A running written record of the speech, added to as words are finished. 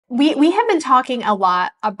we have been talking a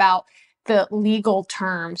lot about the legal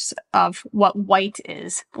terms of what white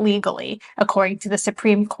is legally, according to the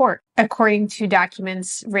Supreme Court, according to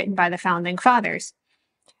documents written by the Founding Fathers.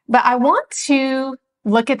 But I want to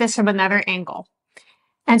look at this from another angle.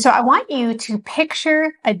 And so I want you to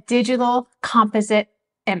picture a digital composite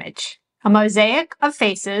image, a mosaic of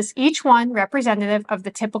faces, each one representative of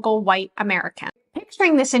the typical white American.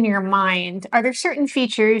 Picturing this in your mind, are there certain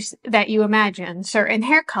features that you imagine? Certain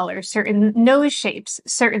hair colors, certain nose shapes,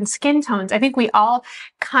 certain skin tones? I think we all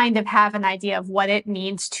kind of have an idea of what it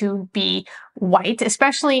means to be white,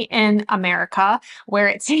 especially in America, where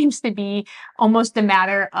it seems to be almost a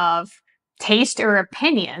matter of taste or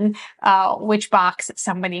opinion, which box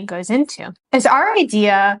somebody goes into. Is our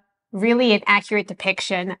idea really an accurate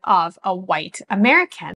depiction of a white American?